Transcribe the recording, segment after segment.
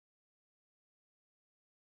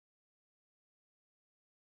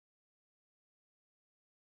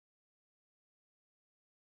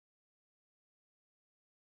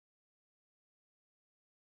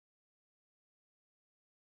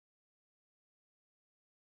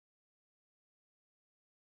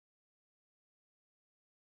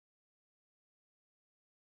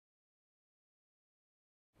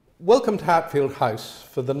Welcome to Hatfield House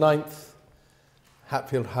for the 9th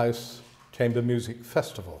Hatfield House Chamber Music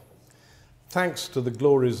Festival. Thanks to the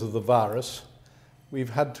glories of the virus,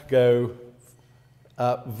 we've had to go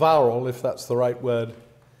viral, if that's the right word,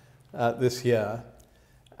 this year.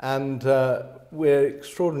 And we're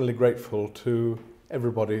extraordinarily grateful to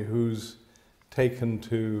everybody who's taken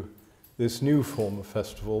to this new form of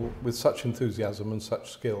festival with such enthusiasm and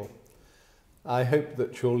such skill. I hope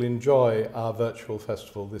that you'll enjoy our virtual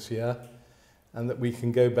festival this year and that we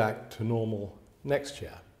can go back to normal next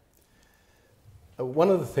year.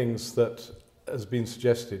 One of the things that has been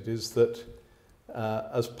suggested is that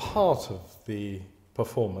as part of the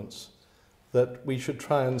performance that we should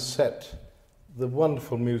try and set the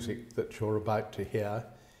wonderful music that you're about to hear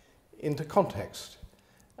into context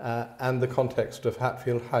and the context of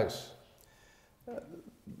Hatfield House.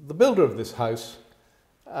 The builder of this house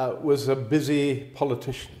was a busy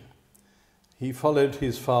politician. He followed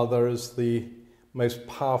his father as the most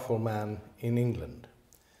powerful man in England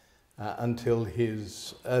until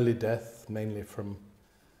his early death, mainly from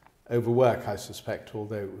overwork, I suspect,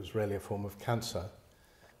 although it was really a form of cancer.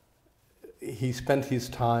 He spent his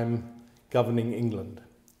time governing England,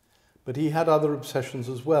 but he had other obsessions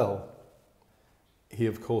as well. He,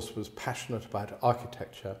 of course, was passionate about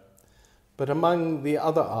architecture, but among the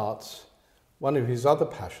other arts, one of his other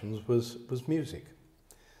passions was music.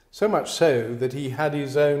 So much so that he had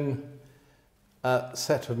his own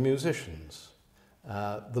set of musicians.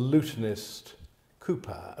 The lutenist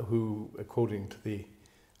Cooper, who, according to the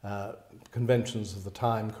conventions of the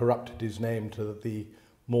time, corrupted his name to the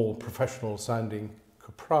more professional-sounding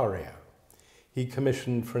Cuprario. He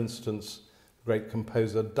commissioned, for instance, the great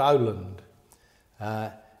composer Dowland,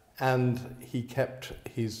 and he kept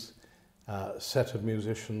his set of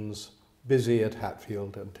musicians busy at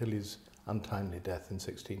Hatfield until his untimely death in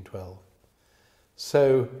 1612.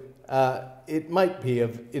 So it might be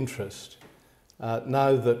of interest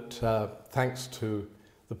now that, thanks to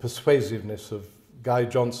the persuasiveness of Guy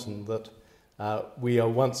Johnston, that we are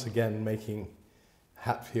once again making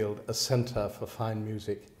Hatfield a centre for fine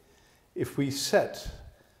music. If we set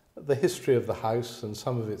the history of the house and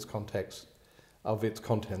some of its context, of its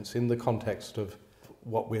contents, in the context of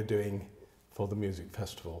what we're doing for the music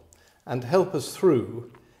festival, and help us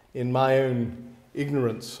through, in my own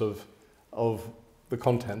ignorance of the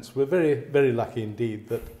contents. We're very, very lucky indeed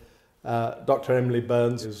that Dr. Emily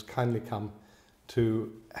Burns has kindly come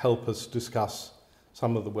to help us discuss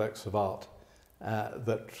some of the works of art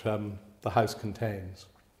that the house contains.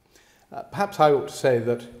 Perhaps I ought to say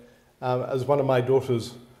that, as one of my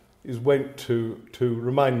daughters is wont to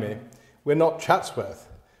remind me, we're not Chatsworth.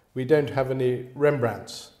 We don't have any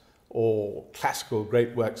Rembrandts or classical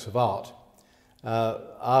great works of art.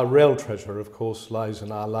 Our real treasure, of course, lies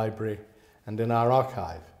in our library and in our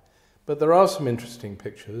archive. But there are some interesting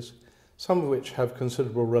pictures, some of which have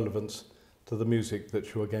considerable relevance to the music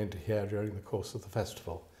that you are going to hear during the course of the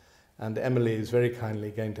festival. And Emily is very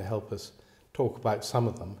kindly going to help us talk about some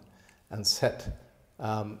of them and set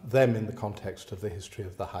them in the context of the history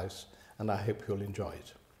of the house, and I hope you'll enjoy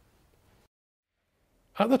it.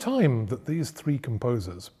 At the time that these three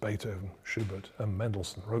composers, Beethoven, Schubert and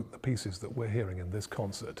Mendelssohn, wrote the pieces that we're hearing in this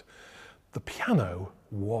concert, the piano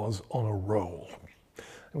was on a roll.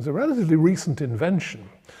 It was a relatively recent invention.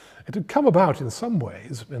 It had come about in some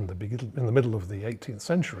ways in the middle of the 18th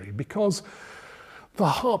century because the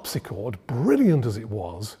harpsichord, brilliant as it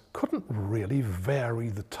was, couldn't really vary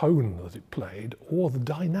the tone that it played or the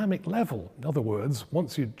dynamic level. In other words,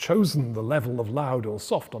 once you'd chosen the level of loud or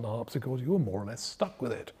soft on a harpsichord, you were more or less stuck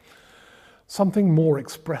with it. Something more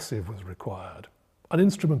expressive was required. An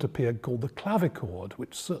instrument appeared called the clavichord,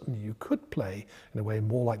 which certainly you could play in a way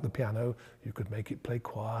more like the piano. You could make it play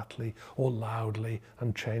quietly or loudly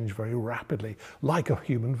and change very rapidly, like a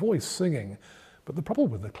human voice singing. But the problem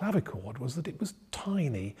with the clavichord was that it was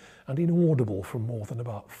tiny and inaudible from more than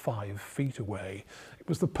about 5 feet away. It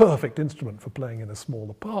was the perfect instrument for playing in a small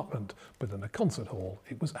apartment, but in a concert hall,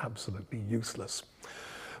 it was absolutely useless.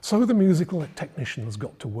 So the musical technicians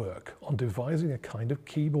got to work on devising a kind of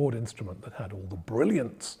keyboard instrument that had all the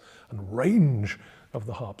brilliance and range of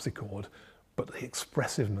the harpsichord, but the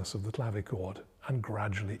expressiveness of the clavichord, and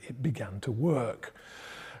gradually it began to work.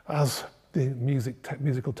 As the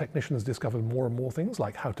musical technicians discovered more and more things,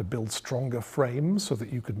 like how to build stronger frames so that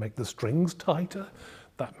you could make the strings tighter.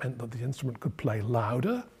 That meant that the instrument could play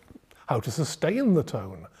louder. How to sustain the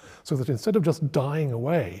tone so that instead of just dying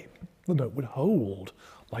away, the note would hold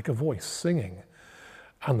like a voice singing.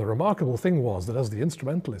 And the remarkable thing was that as the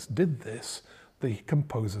instrumentalists did this, the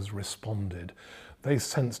composers responded. They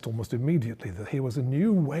sensed almost immediately that here was a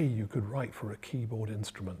new way you could write for a keyboard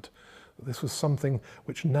instrument. This was something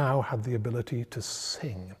which now had the ability to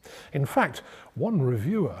sing. In fact, one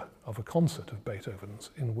reviewer of a concert of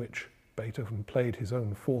Beethoven's in which Beethoven played his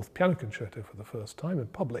own fourth piano concerto for the first time in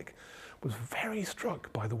public was very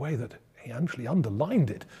struck by the way that he actually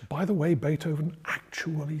underlined it, by the way Beethoven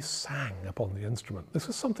actually sang upon the instrument. This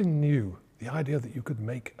was something new, the idea that you could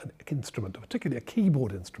make an instrument, particularly a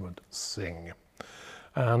keyboard instrument, sing.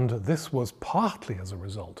 And this was partly as a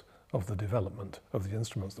result of the development of the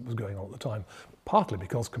instruments that was going on at the time, partly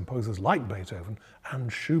because composers like Beethoven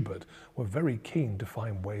and Schubert were very keen to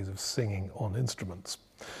find ways of singing on instruments.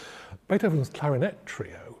 Beethoven's clarinet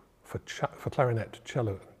trio for clarinet,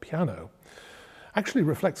 cello and piano actually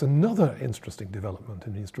reflects another interesting development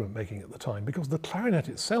in instrument making at the time, because the clarinet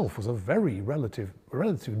itself was a very relative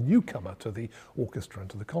newcomer to the orchestra and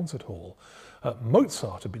to the concert hall.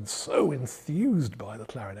 Mozart had been so enthused by the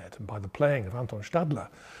clarinet and by the playing of Anton Stadler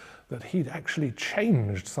that he'd actually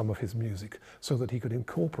changed some of his music so that he could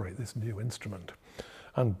incorporate this new instrument.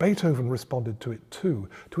 And Beethoven responded to it too,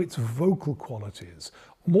 to its vocal qualities.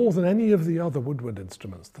 More than any of the other woodwind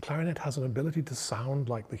instruments, the clarinet has an ability to sound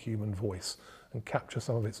like the human voice and capture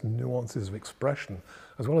some of its nuances of expression,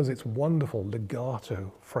 as well as its wonderful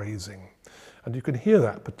legato phrasing. And you can hear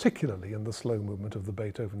that particularly in the slow movement of the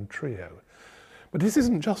Beethoven trio. But this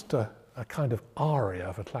isn't just a kind of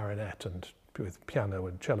aria for clarinet and with piano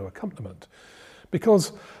and cello accompaniment,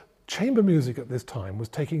 because chamber music at this time was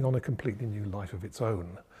taking on a completely new life of its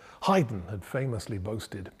own. Haydn had famously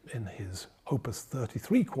boasted in his Opus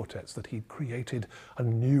 33 quartets that he'd created a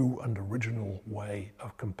new and original way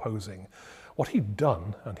of composing. What he'd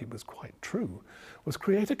done, and it was quite true, was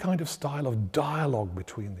create a kind of style of dialogue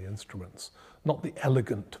between the instruments, not the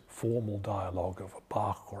elegant, formal dialogue of a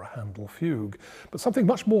Bach or a Handel fugue, but something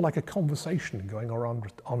much more like a conversation going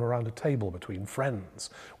around a table between friends,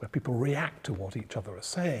 where people react to what each other are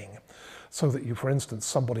saying. So that you, for instance,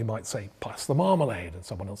 somebody might say, "Pass the marmalade," and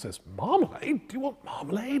someone else says, "Marmalade? Do you want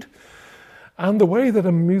marmalade?" And the way that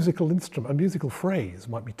a musical instrument, a musical phrase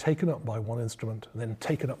might be taken up by one instrument, and then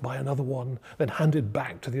taken up by another one, then handed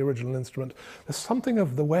back to the original instrument, there's something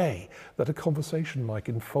of the way that a conversation might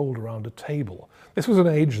unfold around a table. This was an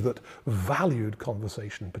age that valued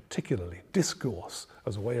conversation, particularly discourse,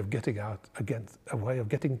 as a way of getting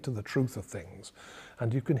to the truth of things.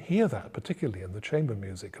 And you can hear that particularly in the chamber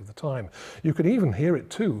music of the time. You can even hear it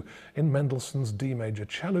too in Mendelssohn's D major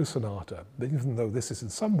cello sonata, even though this is in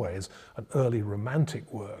some ways an early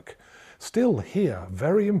romantic work. Still here,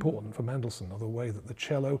 very important for Mendelssohn, are the way that the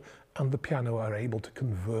cello and the piano are able to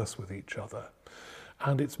converse with each other.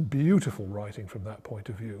 And it's beautiful writing from that point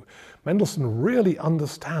of view. Mendelssohn really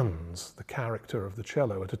understands the character of the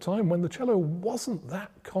cello at a time when the cello wasn't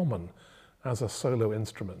that common as a solo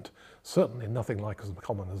instrument. Certainly nothing like as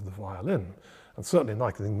common as the violin, and certainly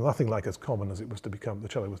nothing like as common as the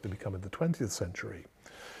cello was to become in the 20th century.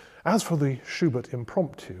 As for the Schubert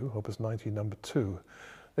Impromptu, Opus 19, number 2,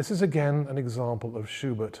 this is again an example of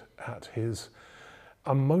Schubert at his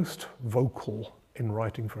most vocal in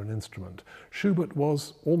writing for an instrument. Schubert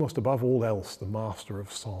was, almost above all else, the master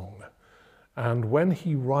of song. And when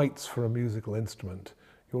he writes for a musical instrument,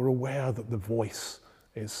 you're aware that the voice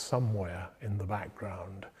is somewhere in the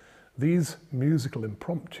background. These musical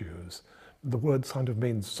impromptus, the word kind of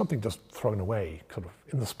means something just thrown away, sort of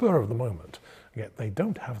in the spur of the moment, yet they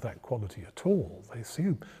don't have that quality at all. They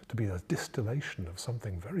seem to be a distillation of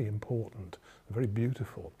something very important, very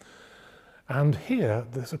beautiful. And here,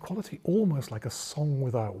 there's a quality almost like a song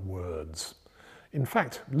without words. In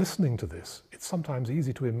fact, listening to this, it's sometimes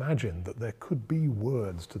easy to imagine that there could be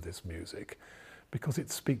words to this music, because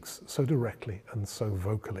it speaks so directly and so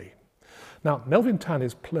vocally. Now, Melvyn Tan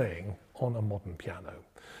is playing on a modern piano,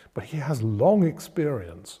 but he has long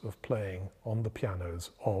experience of playing on the pianos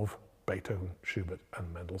of Beethoven, Schubert,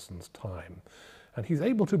 and Mendelssohn's time. And he's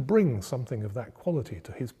able to bring something of that quality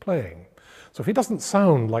to his playing. So if he doesn't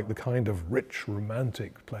sound like the kind of rich,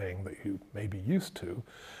 romantic playing that you may be used to,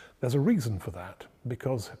 there's a reason for that,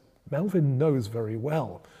 because Melvyn knows very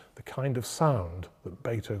well the kind of sound that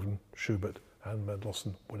Beethoven, Schubert, and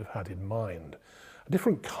Mendelssohn would have had in mind. A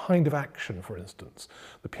different kind of action, for instance.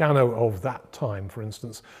 The piano of that time, for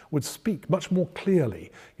instance, would speak much more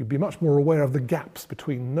clearly. You'd be much more aware of the gaps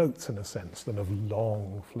between notes, in a sense, than of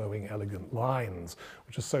long, flowing, elegant lines,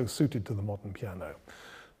 which are so suited to the modern piano.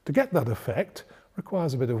 To get that effect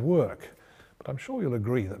requires a bit of work, but I'm sure you'll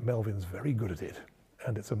agree that Melvyn's very good at it,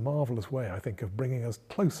 and it's a marvellous way, I think, of bringing us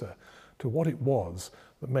closer to what it was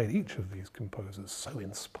that made each of these composers so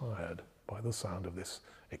inspired by the sound of this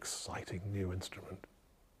exciting new instrument.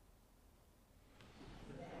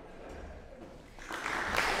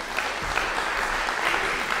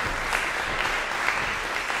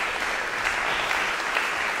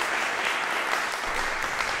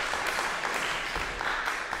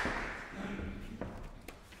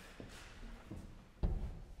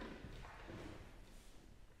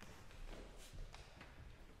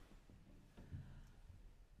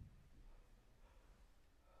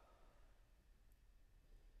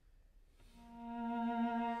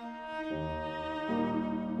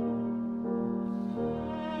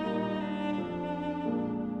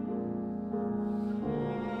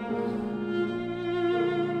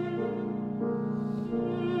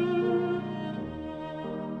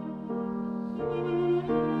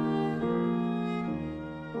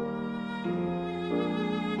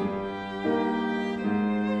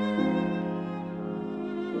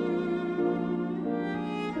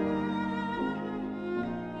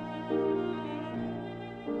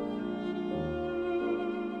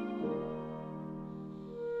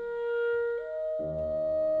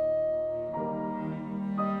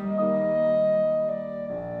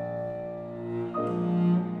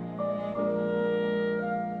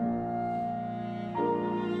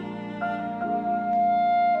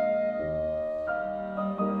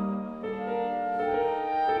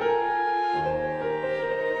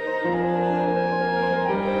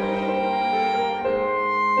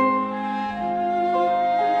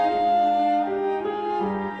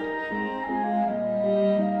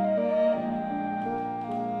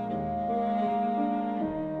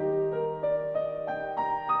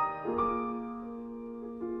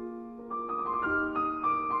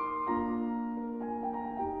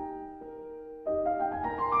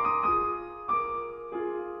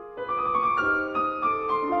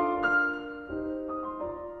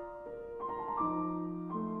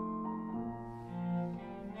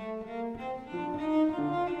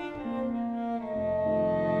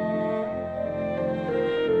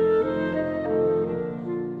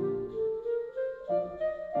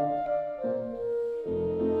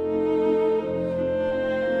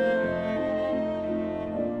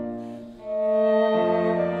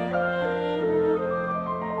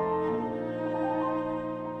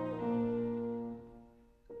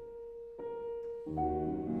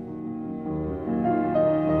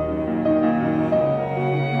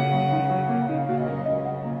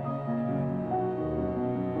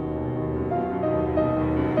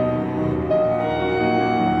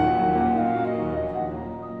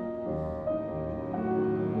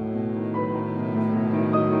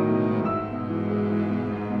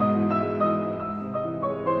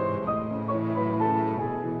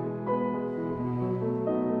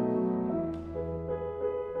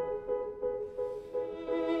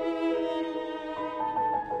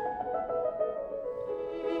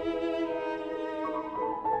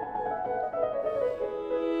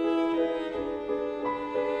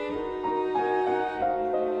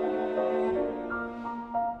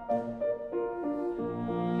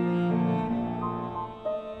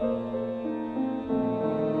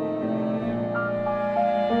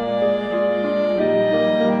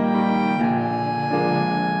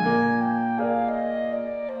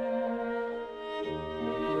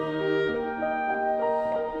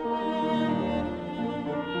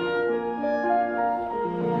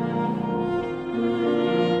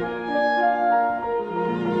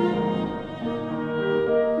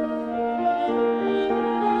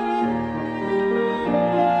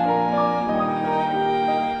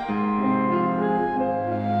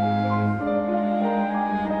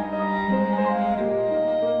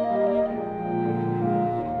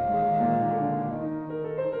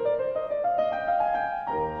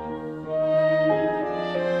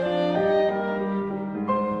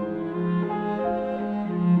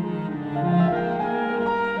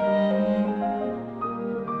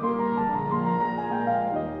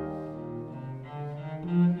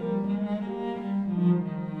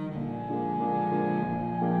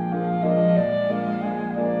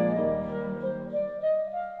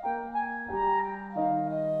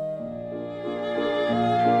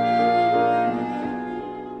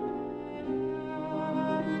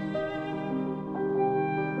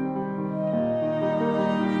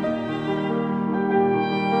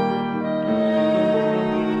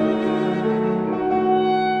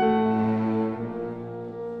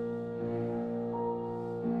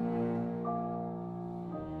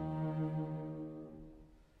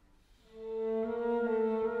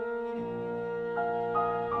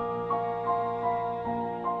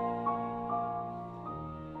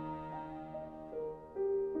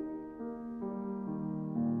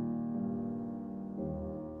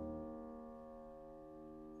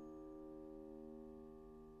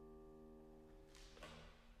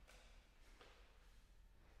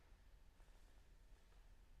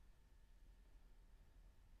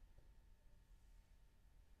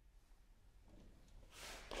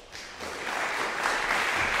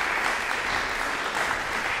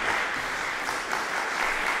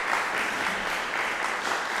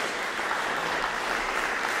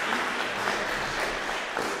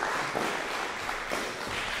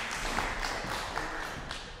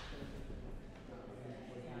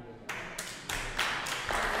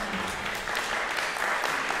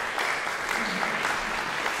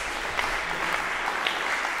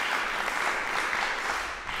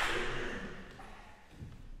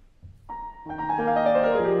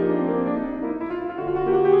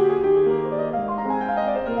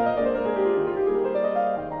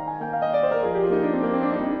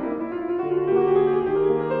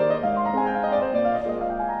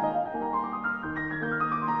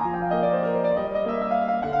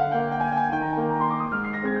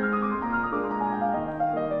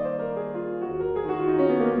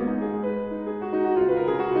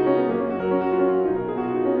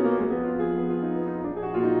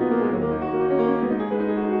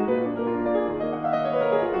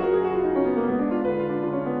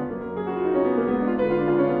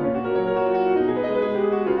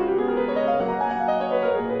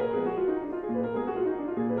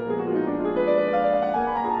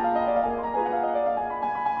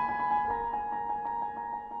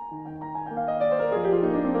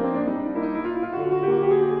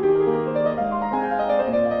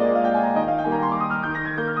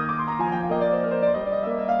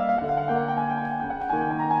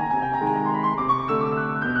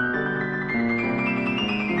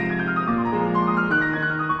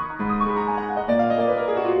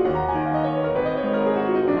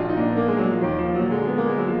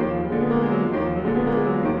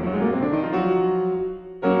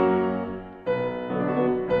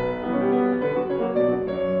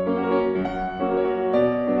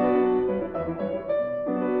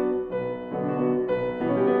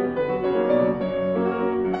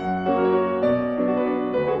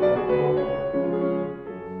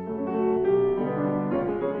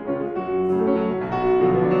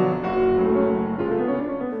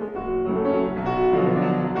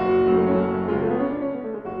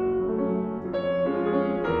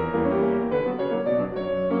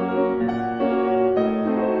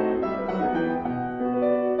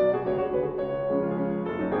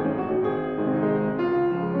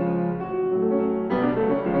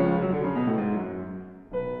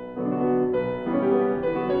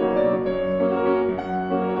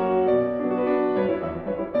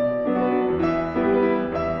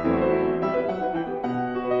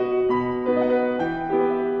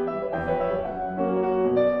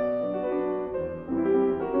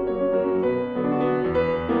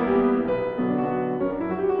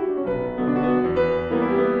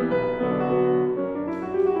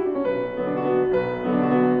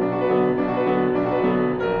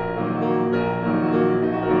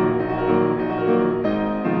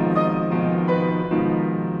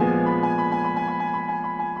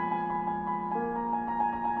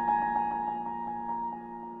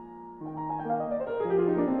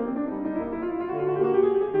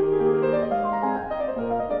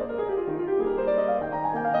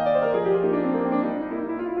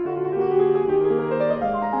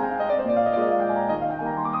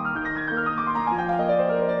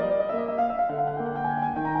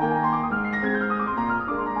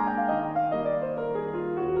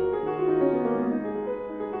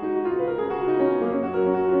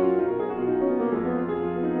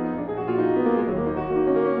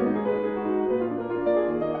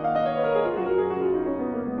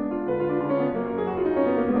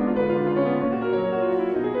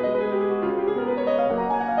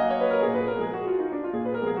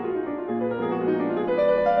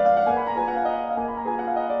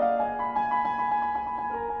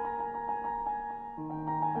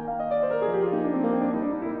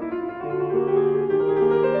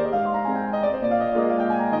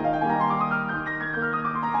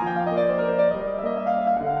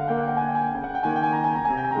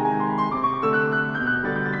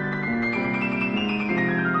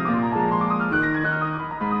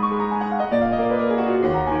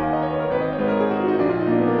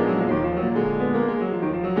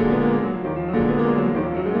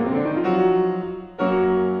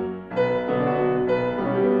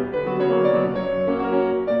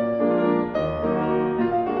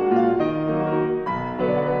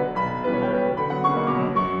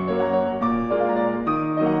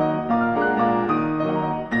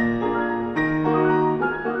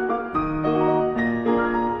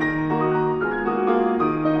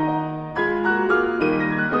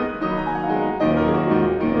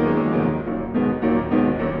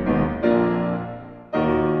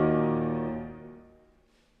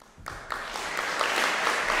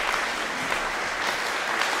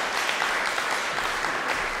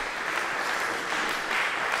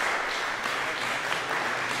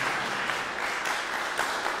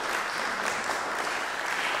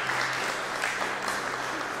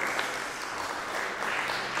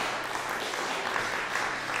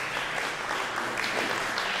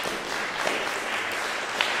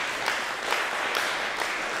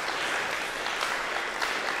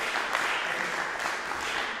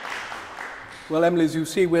 Well, Emily, as you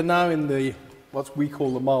see, we're now in what we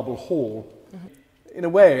call the Marble Hall. Mm-hmm. In a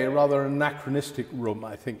way, a rather anachronistic room,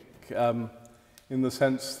 I think, in the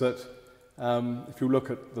sense that if you look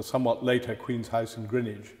at the somewhat later Queen's House in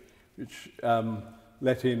Greenwich, which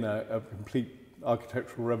let in a complete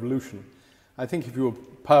architectural revolution, I think if you were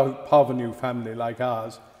a parvenu family like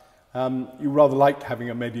ours, you rather liked having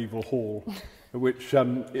a medieval hall, which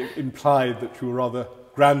implied that you were rather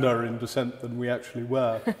grander in descent than we actually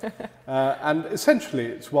were. And essentially,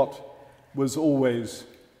 it's what was always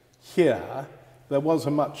here. There was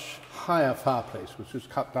a much higher fireplace, which was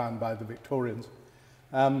cut down by the Victorians.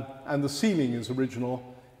 And the ceiling is original,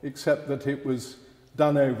 except that it was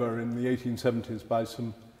done over in the 1870s by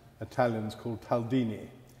some Italians called Taldini.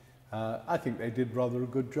 I think they did rather a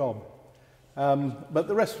good job. But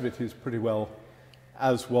the rest of it is pretty well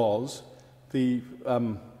as was. The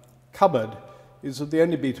cupboard is the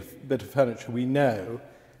only bit of furniture we know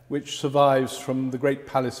which survives from the great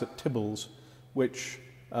palace at Tibbles, which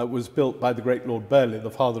was built by the great Lord Burleigh, the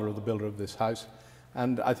father of the builder of this house,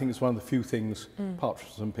 and I think it's one of the few things, apart from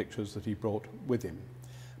some pictures, that he brought with him.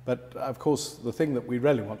 But of course, the thing that we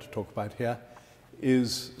really want to talk about here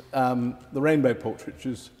is the rainbow portrait, which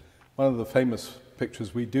is one of the famous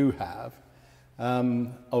pictures we do have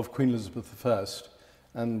of Queen Elizabeth I,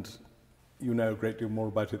 and you know a great deal more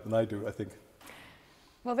about it than I do, I think.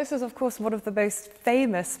 Well, this is, of course, one of the most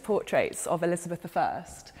famous portraits of Elizabeth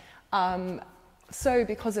I. So,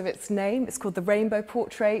 because of its name, it's called the Rainbow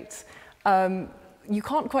Portrait. You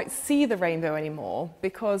can't quite see the rainbow anymore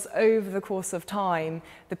because over the course of time,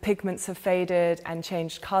 the pigments have faded and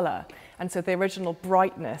changed colour. And so the original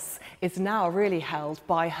brightness is now really held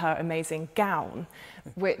by her amazing gown,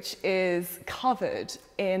 which is covered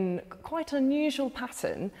in quite an unusual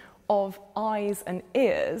pattern of eyes and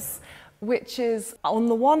ears, which is on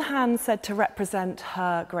the one hand said to represent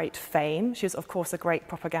her great fame. She was, of course, a great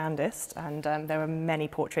propagandist, and there are many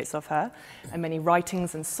portraits of her and many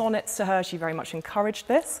writings and sonnets to her. She very much encouraged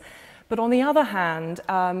this. But on the other hand,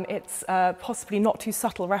 it's possibly not too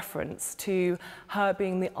subtle reference to her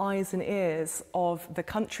being the eyes and ears of the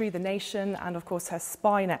country, the nation, and of course her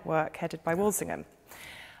spy network headed by Walsingham.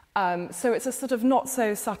 So it's a sort of not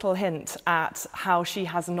so subtle hint at how she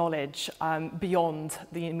has knowledge beyond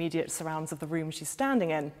the immediate surrounds of the room she's standing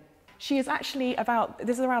in. She is actually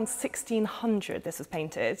this is around 1600 this was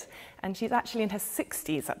painted, and she's actually in her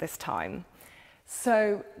 60s at this time.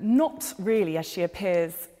 So not really as she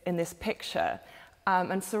appears in this picture.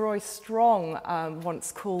 And Sir Roy Strong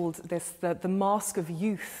once called this the mask of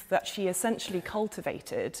youth that she essentially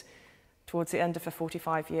cultivated towards the end of her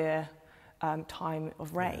 45-year time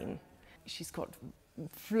of reign. She's got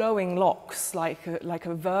flowing locks like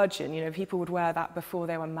a virgin. You know, people would wear that before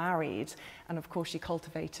they were married. And of course, she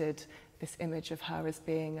cultivated this image of her as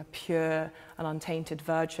being a pure and untainted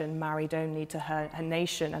virgin, married only to her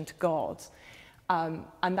nation and to God. And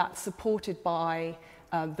that's supported by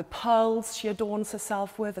the pearls she adorns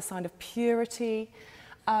herself with, a sign of purity.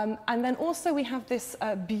 And then also we have this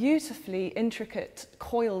beautifully intricate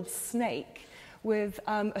coiled snake with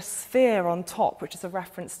a sphere on top, which is a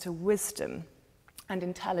reference to wisdom and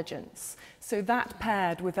intelligence. So that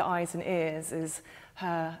paired with the eyes and ears is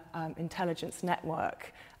her intelligence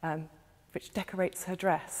network, which decorates her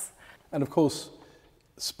dress. And of course,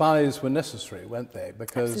 spies were necessary, weren't they?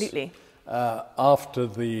 Because absolutely. After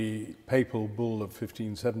the papal bull of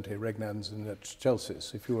 1570, Regnans in et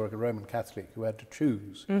Celsis, if you were a Roman Catholic, you had to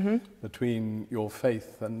choose between your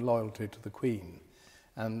faith and loyalty to the Queen.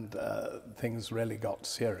 And things really got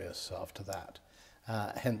serious after that.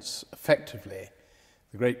 Hence, effectively,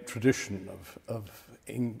 the great tradition of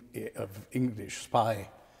English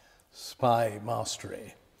spy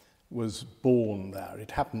mastery was born there.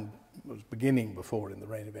 It was beginning before in the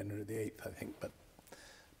reign of Henry VIII, I think, but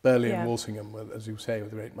Burleigh and Walsingham were, as you say, were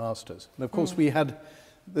the great masters. And of course, we had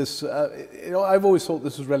this. I've always thought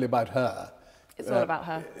this was really about her. It's all about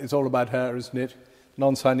her. It's all about her, isn't it?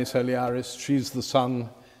 Non sine soliaris, she's the sun,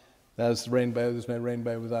 there's the rainbow, there's no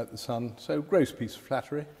rainbow without the sun. So, gross piece of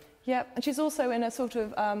flattery. Yeah, and she's also in a sort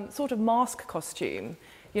of mask costume.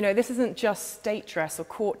 You know, this isn't just state dress or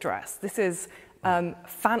court dress, this is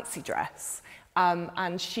fancy dress.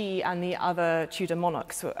 And she and the other Tudor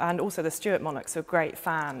monarchs, and also the Stuart monarchs, were great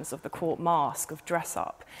fans of the court mask, of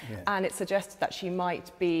dress-up. Yeah. And it suggested that she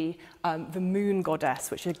might be the moon goddess,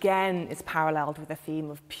 which again is paralleled with a theme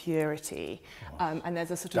of purity. Wow. And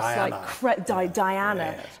there's a sort of Diana,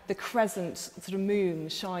 Diana, the crescent sort of moon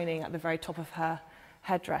shining at the very top of her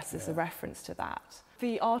headdress is a reference to that.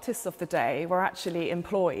 The artists of the day were actually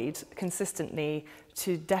employed consistently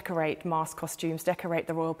to decorate mask costumes, decorate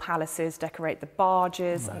the royal palaces, decorate the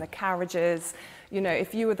barges and the carriages. You know,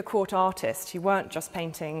 if you were the court artist, you weren't just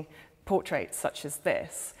painting portraits such as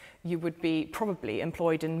this. You would be probably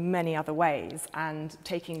employed in many other ways, and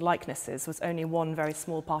taking likenesses was only one very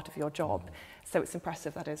small part of your job. So it's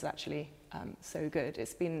impressive that is actually so good.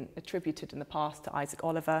 It's been attributed in the past to Isaac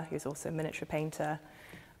Oliver, who's also a miniature painter.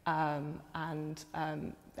 The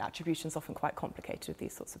attribution's often quite complicated with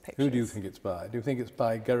these sorts of pictures. Who do you think it's by? Do you think it's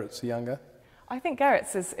by Gerritz the Younger? I think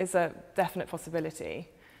Gerritz is a definite possibility.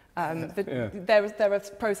 There are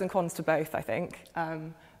pros and cons to both, I think.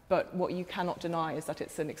 But what you cannot deny is that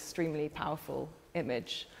it's an extremely powerful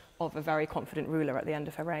image of a very confident ruler at the end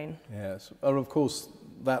of her reign. Yes, and of course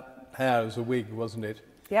that hair was a wig, wasn't it?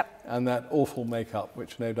 Yep. And that awful makeup,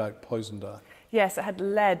 which no doubt poisoned her. Yes, it had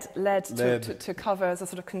lead. To cover as a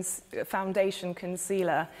sort of foundation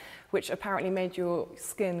concealer, which apparently made your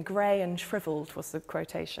skin grey and shriveled, was the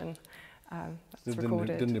quotation that's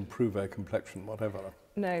recorded. It didn't improve her complexion, whatever.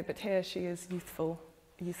 No, but here she is youthful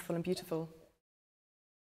and beautiful.